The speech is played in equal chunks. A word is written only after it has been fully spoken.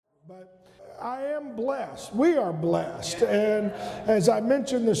But I am blessed. We are blessed. And as I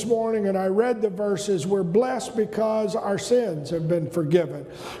mentioned this morning, and I read the verses, we're blessed because our sins have been forgiven.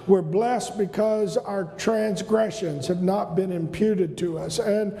 We're blessed because our transgressions have not been imputed to us.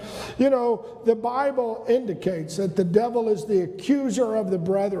 And, you know, the Bible indicates that the devil is the accuser of the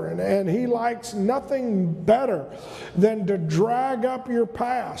brethren, and he likes nothing better than to drag up your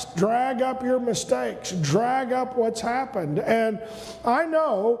past, drag up your mistakes, drag up what's happened. And I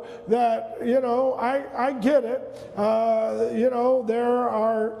know that, you know, I get it. You know, there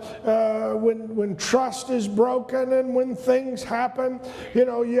are, when trust is broken and when things happen, you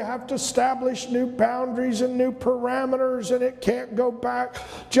know, you have to establish new boundaries and new parameters, and it can't go back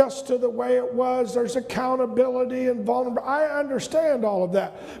just to the way it was. There's accountability and vulnerability. I understand all of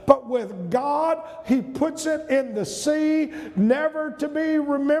that. But with God, He puts it in the sea, never to be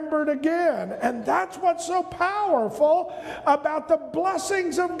remembered again. And that's what's so powerful about the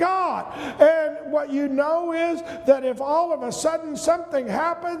blessings of God. And what you know is that if all of a sudden something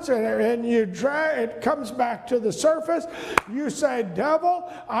happens and you drag, it comes back to the surface, you say,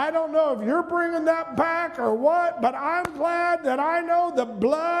 devil, I don't know if you're bringing that back or what, but I'm glad that I know the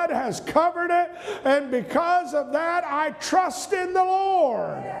blood has covered it, and because of that, I trust in the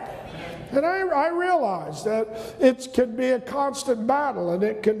Lord. And I realize that it can be a constant battle, and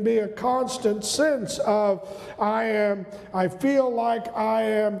it can be a constant sense of I feel like I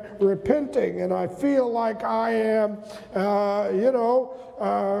am repenting, and I feel like I am,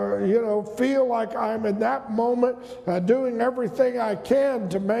 feel like I'm in that moment doing everything I can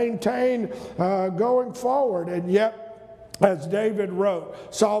to maintain going forward, and yet, as David wrote,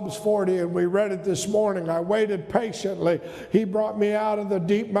 Psalms 40, and we read it this morning, I waited patiently. He brought me out of the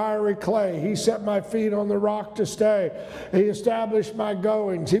deep miry clay. He set my feet on the rock to stay. He established my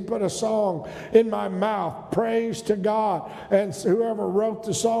goings. He put a song in my mouth, praise to God. And whoever wrote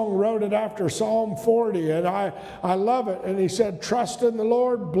the song wrote it after Psalm 40, and I love it. And he said, trust in the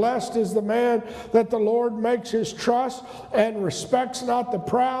Lord. Blessed is the man that the Lord makes his trust and respects not the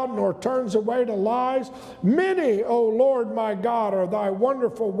proud, nor turns away to lies. Many, O Lord, my God, are thy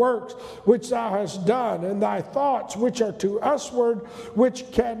wonderful works which thou hast done, and thy thoughts which are to usward,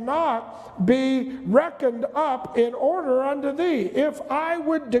 which cannot be reckoned up in order unto thee. If I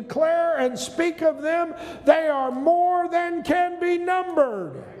would declare and speak of them, they are more than can be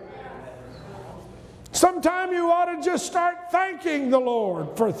numbered. Sometime you ought to just start thanking the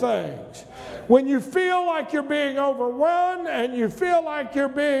Lord for things. When you feel like you're being overwhelmed and you feel like you're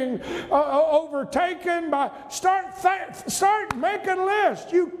being overtaken by, start making a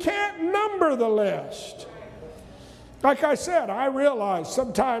list. You can't number the list. Like I said, I realize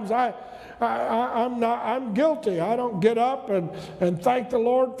sometimes I'm guilty. I don't get up and thank the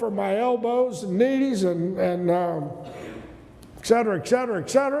Lord for my elbows and knees and et cetera, et cetera, et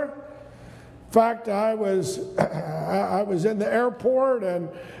cetera. In fact, I was in the airport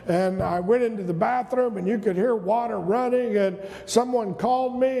and I went into the bathroom and you could hear water running, and someone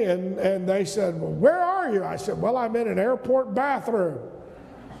called me and they said, well, where are you? I said, well, I'm in an airport bathroom.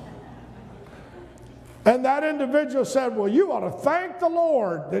 And that individual said, well, you ought to thank the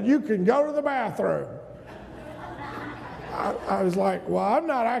Lord that you can go to the bathroom. I was like, well, I'm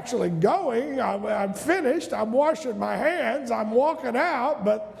not actually going. I'm finished. I'm washing my hands. I'm walking out,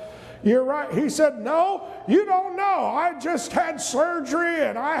 but you're right. He said, no, you don't know. I just had surgery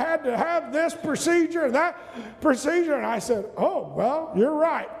and I had to have this procedure and that procedure. And I said, oh, well, you're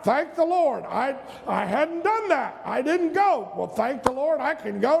right. Thank the Lord. I hadn't done that. I didn't go. Well, thank the Lord, I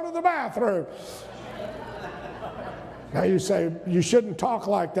can go to the bathroom. Now you say, you shouldn't talk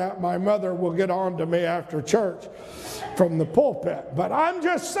like that. My mother will get on to me after church from the pulpit. But I'm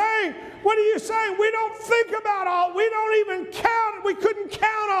just saying, what are you saying? We don't think about all, we don't even count, we couldn't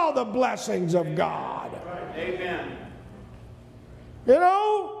count all the blessings of God. Amen. You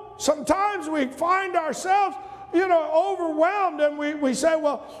know, sometimes we find ourselves, you know, overwhelmed, and we say,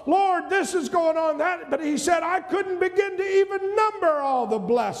 well, Lord, this is going on, that. But he said, I couldn't begin to even number all the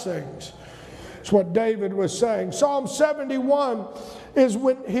blessings. That's what David was saying. Psalm 71 is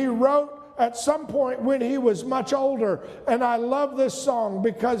when he wrote at some point when he was much older. And I love this song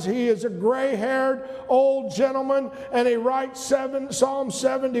because he is a gray-haired old gentleman, and he writes Psalm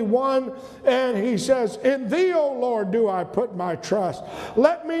 71, and he says, in thee, O Lord, do I put my trust.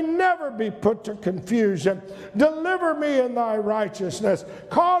 Let me never be put to confusion. Deliver me in thy righteousness.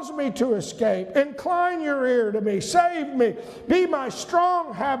 Cause me to escape. Incline your ear to me. Save me. Be my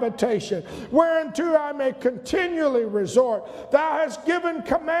strong habitation, whereunto I may continually resort. Thou hast given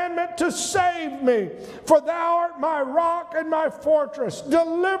commandment to save me, for thou art my rock and my fortress.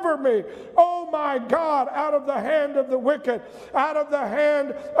 Deliver me, O my God, out of the hand of the wicked, out of the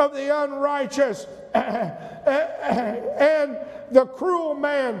hand of the unrighteous, and the cruel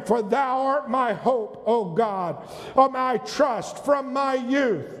man, for thou art my hope, O God, of my trust from my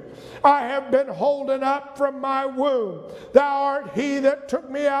youth. I have been holden up from my womb. Thou art he that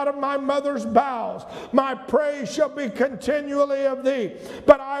took me out of my mother's bowels. My praise shall be continually of thee,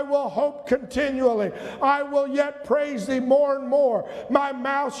 but I will hope continually. I will yet praise thee more and more. My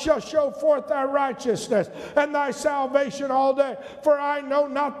mouth shall show forth thy righteousness and thy salvation all day, for I know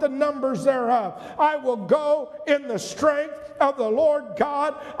not the numbers thereof. I will go in the strength of the Lord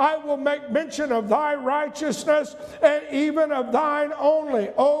God. I will make mention of thy righteousness and even of thine only.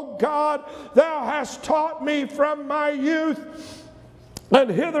 O God, thou hast taught me from my youth, and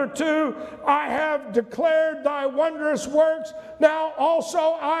hitherto I have declared thy wondrous works. Now also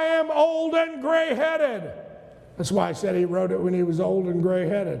I am old and gray-headed. That's why I said he wrote it when he was old and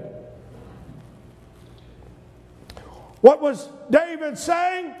gray-headed. What was David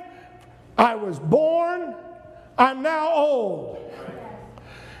saying? I was born, I'm now old.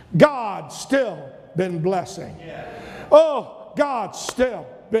 God's still been blessing. Oh, God's still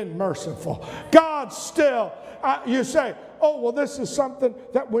been merciful. God's still, you say, oh, well, this is something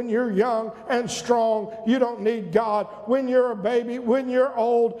that when you're young and strong, you don't need God. When you're a baby, when you're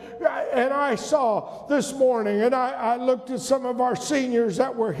old. And I saw this morning, and I looked at some of our seniors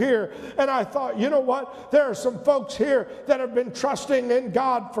that were here, and I thought, you know what? There are some folks here that have been trusting in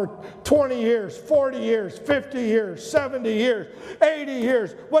God for 20 years, 40 years, 50 years, 70 years, 80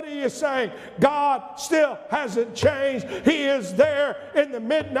 years. What are you saying? God still hasn't changed. He is there in the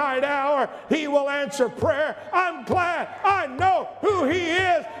midnight hour. He will answer prayer. I'm glad I know who he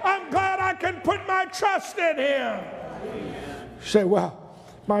is. I'm glad I can put my trust in him. You say, well,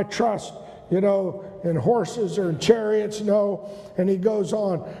 my trust, in horses or in chariots, no. And he goes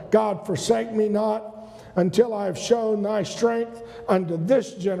on, God, forsake me not until I have shown thy strength unto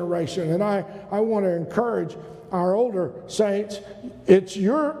this generation. And I want to encourage our older saints, it's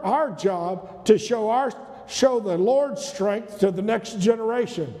our job to show the Lord's strength to the next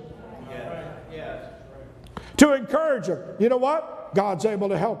generation. To encourage them. You know what? God's able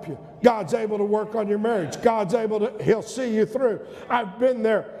to help you. God's able to work on your marriage. God's able to, he'll see you through. I've been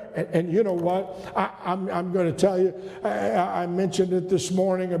there. And you know what? I'm going to tell you, I mentioned it this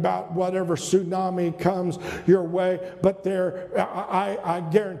morning about whatever tsunami comes your way. But I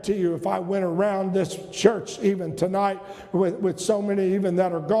guarantee you, if I went around this church even tonight with so many even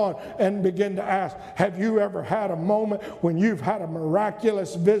that are gone and begin to ask, have you ever had a moment when you've had a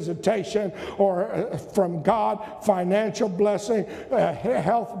miraculous visitation or from God, financial blessing,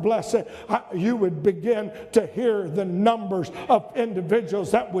 health blessing? You would begin to hear the numbers of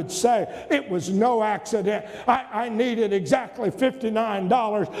individuals that would say it was no accident. I needed exactly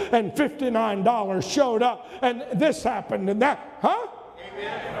 $59 and $59 showed up and this happened and that. Huh?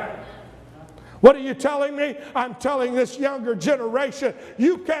 Amen. What are you telling me? I'm telling this younger generation,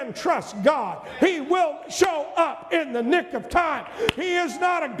 you can trust God. He will show up in the nick of time. He is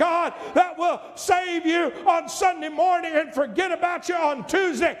not a God that will save you on Sunday morning and forget about you on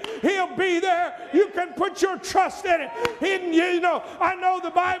Tuesday. He'll be there. You can put your trust in it. I know the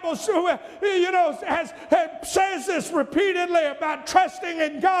Bible says this repeatedly about trusting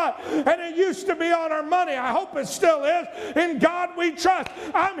in God, and it used to be on our money. I hope it still is. In God we trust.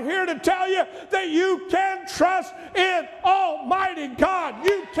 I'm here to tell you that you can trust in Almighty God.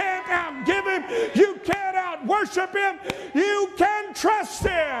 You can't outgive him. You can't out-worship him. You can trust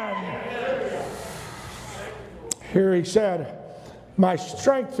him. Here he said, my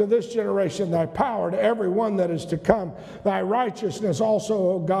strength to this generation, thy power to every one that is to come. Thy righteousness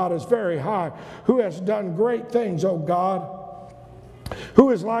also, O God, is very high. Who has done great things, O God?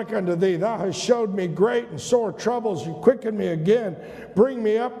 Who is like unto thee? Thou hast showed me great and sore troubles. You quicken me again. Bring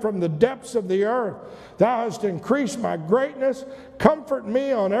me up from the depths of the earth. Thou hast increased my greatness. Comfort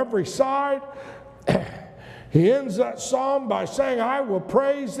me on every side. He ends that psalm by saying, I will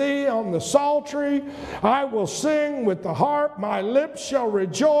praise thee on the psaltery. I will sing with the harp. My lips shall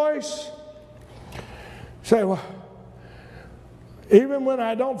rejoice. Say, well, even when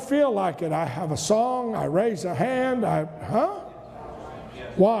I don't feel like it, I have a song. I raise a hand.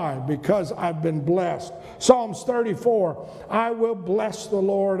 Why? Because I've been blessed. Psalms 34, I will bless the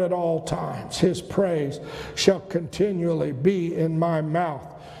Lord at all times. His praise shall continually be in my mouth.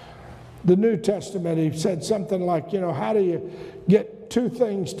 The New Testament, he said something like, how do you get two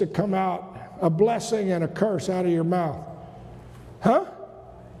things to come out, a blessing and a curse out of your mouth? Huh?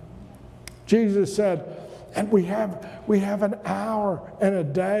 Jesus said, And we have an hour and a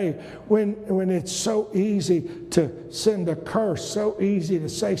day when it's so easy to send a curse, so easy to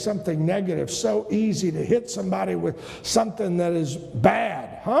say something negative, so easy to hit somebody with something that is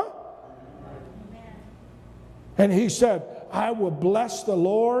bad, huh? And he said, I will bless the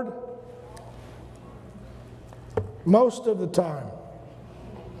Lord most of the time.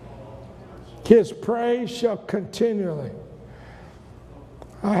 His praise shall continually.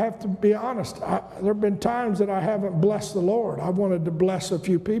 I have to be honest. There have been times that I haven't blessed the Lord. I wanted to bless a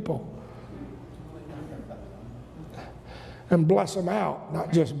few people. And bless them out,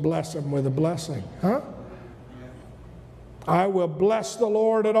 not just bless them with a blessing. Huh? I will bless the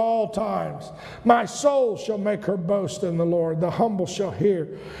Lord at all times. My soul shall make her boast in the Lord. The humble shall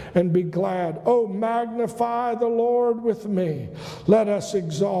hear and be glad. Oh, magnify the Lord with me. Let us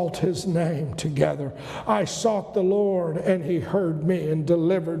exalt his name together. I sought the Lord, and he heard me and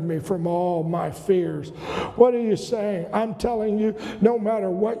delivered me from all my fears. What are you saying? I'm telling you, no matter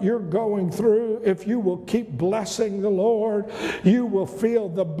what you're going through, if you will keep blessing the Lord, you will feel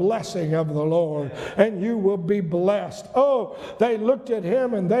the blessing of the Lord, and you will be blessed. Oh, they looked at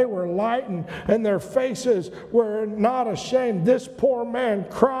him and they were lightened, and their faces were not ashamed. This poor man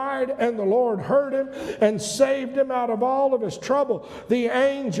cried, and the Lord heard him and saved him out of all of his trouble. The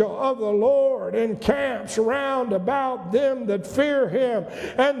angel of the Lord encamps round about them that fear him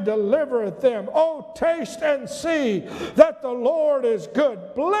and delivereth them. Oh, taste and see that the Lord is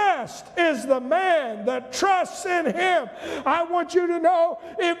good. Blessed is the man that trusts in him. I want you to know,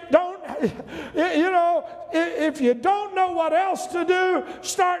 if you don't know what else to do,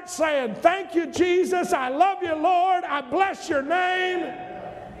 start saying, thank you, Jesus. I love you, Lord. I bless your name.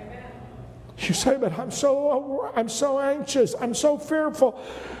 You say, but I'm so anxious. I'm so fearful.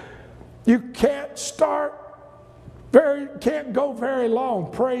 You can't can't go very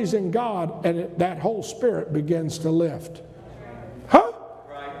long praising God, and that whole spirit begins to lift. Huh?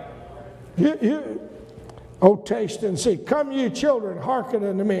 Oh, taste and see. Come, ye children, hearken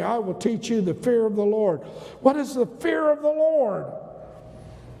unto me. I will teach you the fear of the Lord. What is the fear of the Lord?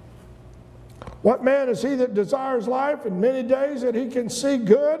 What man is he that desires life and many days that he can see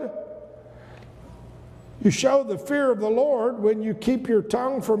good? You show the fear of the Lord when you keep your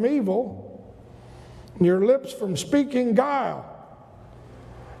tongue from evil and your lips from speaking guile.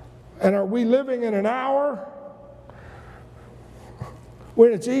 And are we living in an hour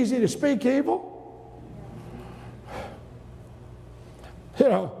when it's easy to speak evil?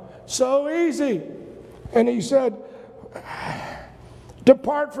 So easy. And he said,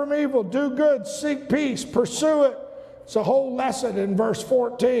 depart from evil, do good, seek peace, pursue it. It's a whole lesson in verse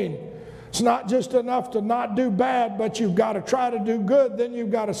 14. It's not just enough to not do bad, but you've got to try to do good. Then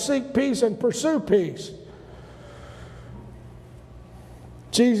you've got to seek peace and pursue peace.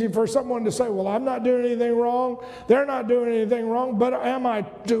 It's easy for someone to say, well, I'm not doing anything wrong. They're not doing anything wrong, but am I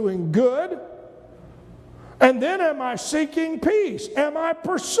doing good? And then am I seeking peace? Am I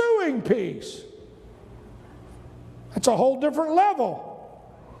pursuing peace? That's a whole different level.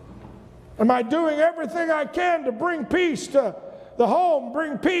 Am I doing everything I can to bring peace to the home,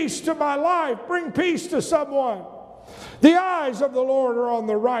 bring peace to my life, bring peace to someone? The eyes of the Lord are on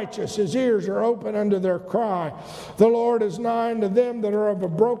the righteous. His ears are open unto their cry. The Lord is nigh unto them that are of a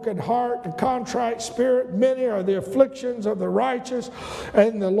broken heart and contrite spirit. Many are the afflictions of the righteous,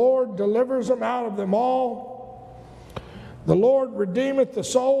 and the Lord delivers them out of them all. The Lord redeemeth the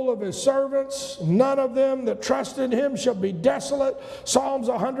soul of his servants. None of them that trust in him shall be desolate. Psalms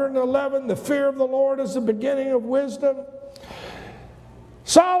 111, the fear of the Lord is the beginning of wisdom.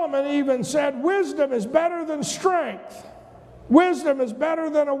 Solomon even said, wisdom is better than strength. Wisdom is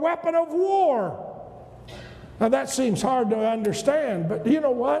better than a weapon of war. Now that seems hard to understand, but you know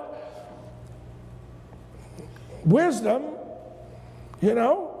what? Wisdom,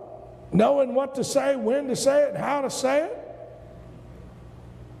 knowing what to say, when to say it, and how to say it,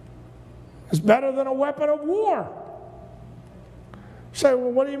 is better than a weapon of war. You say,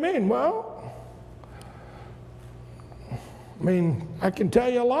 well, what do you mean? Well, I can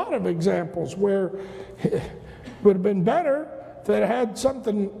tell you a lot of examples where it would have been better if they had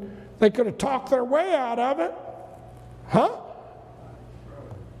something, they could have talked their way out of it. Huh?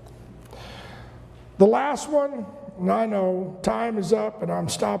 The last one, and I know time is up, and I'm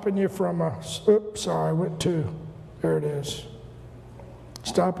stopping you from I went 2. There it is.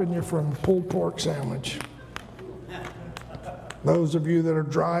 Stopping you from a pulled pork sandwich. Those of you that are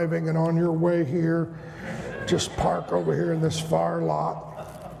driving and on your way here, just park over here in this far lot.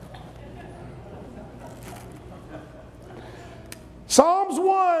 Psalms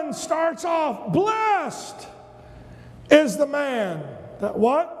 1 starts off, blessed is the man that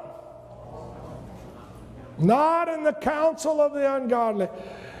what? Not in the counsel of the ungodly.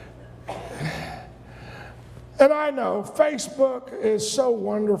 And I know Facebook is so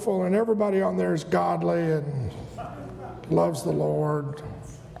wonderful and everybody on there is godly and loves the Lord.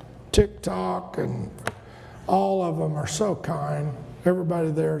 TikTok and all of them are so kind.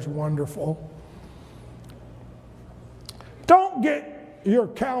 Everybody there is wonderful. Don't get your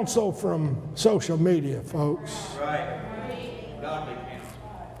counsel from social media, folks. Right. Godly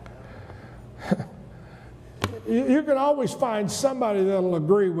counsel. You can always find somebody that'll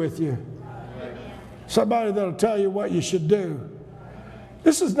agree with you. Somebody that'll tell you what you should do.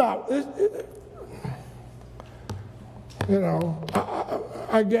 This is not,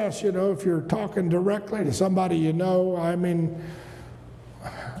 I guess, if you're talking directly to somebody you know, I mean,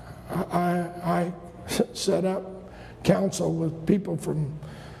 I set up counsel with people from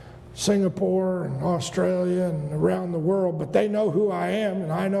Singapore and Australia and around the world, but they know who I am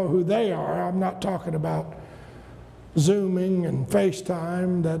and I know who they are. I'm not talking about Zooming and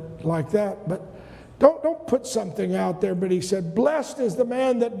FaceTime like that, but don't put something out there. But he said, blessed is the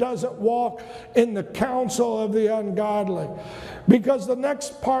man that doesn't walk in the counsel of the ungodly. Because the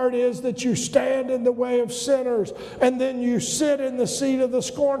next part is that you stand in the way of sinners and then you sit in the seat of the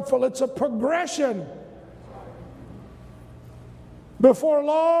scornful. It's a progression. Before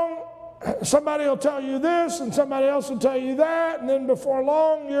long, somebody will tell you this and somebody else will tell you that, and then before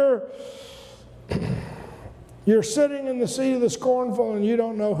long you're sitting in the seat of the scornful and you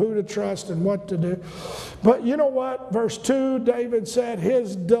don't know who to trust and what to do. But you know what? Verse 2, David said,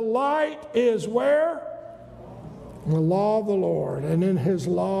 his delight is where? In the law of the Lord, and in his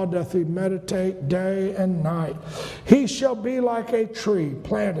law doth he meditate day and night. He shall be like a tree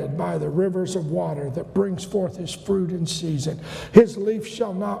planted by the rivers of water that brings forth his fruit in season. His leaf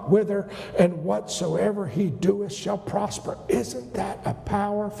shall not wither, and whatsoever he doeth shall prosper. Isn't that a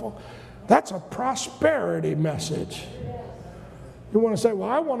powerful? That's a prosperity message. You want to say, well,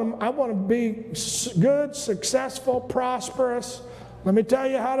 I want to be good, successful, prosperous. Let me tell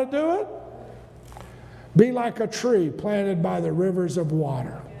you how to do it. Be like a tree planted by the rivers of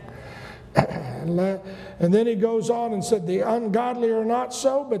water. And then he goes on and said, the ungodly are not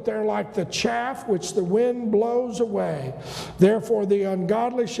so, but they're like the chaff which the wind blows away. Therefore the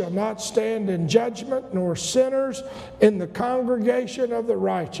ungodly shall not stand in judgment, nor sinners in the congregation of the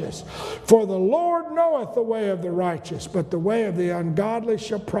righteous. For the Lord knoweth the way of the righteous, but the way of the ungodly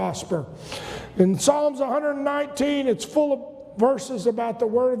shall prosper. In Psalms 119, it's full of verses about the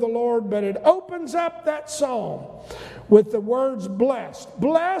word of the Lord, but it opens up that psalm with the words blessed.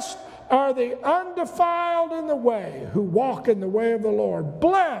 Blessed are the undefiled in the way, who walk in the way of the Lord.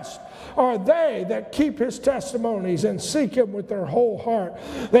 Blessed are they that keep his testimonies and seek him with their whole heart.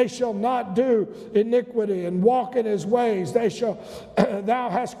 They shall not do iniquity and walk in his ways. They shall, thou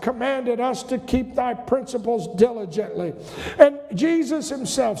hast commanded us to keep thy principles diligently. And Jesus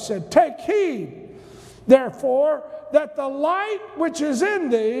himself said, take heed, therefore, that the light which is in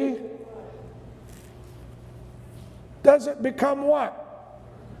thee doesn't become what?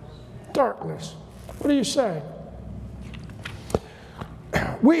 Darkness. What are you saying?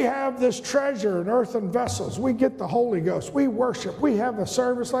 We have this treasure in earthen vessels. We get the Holy Ghost. We worship. We have a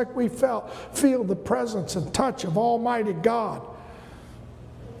service like we feel the presence and touch of Almighty God.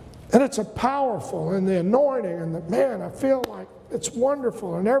 And it's a powerful, and the anointing, and the man, I feel like it's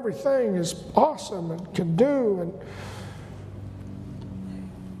wonderful, and everything is awesome and can do.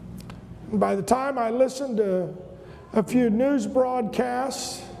 And by the time I listen to a few news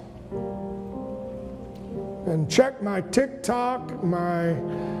broadcasts and check my TikTok,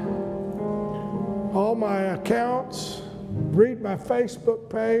 all my accounts, read my Facebook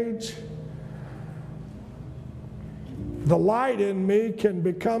page, the light in me can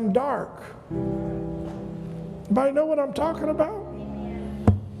become dark. Anybody know what I'm talking about?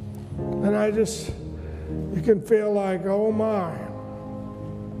 And you can feel like, oh my.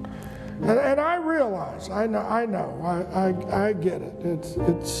 And I realize, I get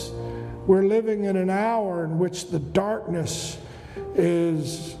it. We're living in an hour in which the darkness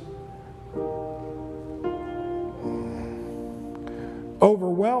is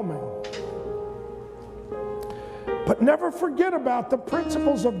overwhelming. But never forget about the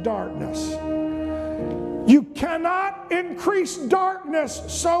principles of darkness. You cannot increase darkness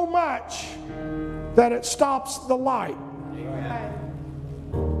so much that it stops the light.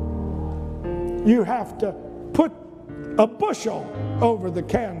 You have to put a bushel over the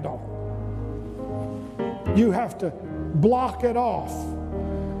candle. You have to block it off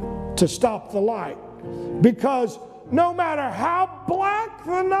to stop the light. Because no matter how black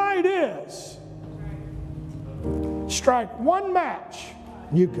the night is, strike one match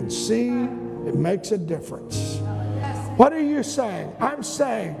You can see it makes a difference. What are you saying? I'm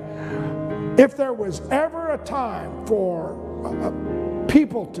saying if there was ever a time for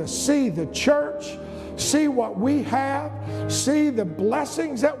people to see the church, see what we have, see the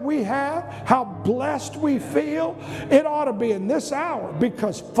blessings that we have, how blessed we feel, it ought to be in this hour,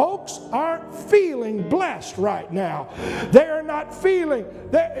 because folks aren't feeling blessed right now. They are not feeling,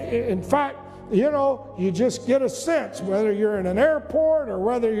 in fact, you know, you just get a sense, whether you're in an airport or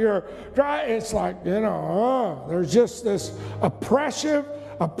whether you're driving, it's like, you know, there's just this oppressive,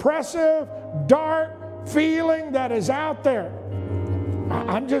 dark feeling that is out there.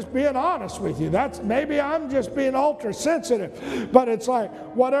 I'm just being honest with you. Maybe I'm just being ultra sensitive, but it's like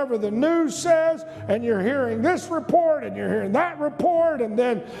whatever the news says, and you're hearing this report and you're hearing that report, and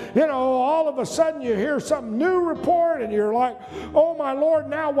then, you know, all of a sudden you hear some new report and you're like, oh my Lord,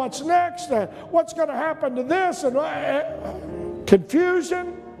 now what's next? And what's going to happen to this? And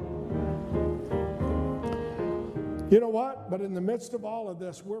confusion. You know what? But in the midst of all of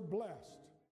this, we're blessed.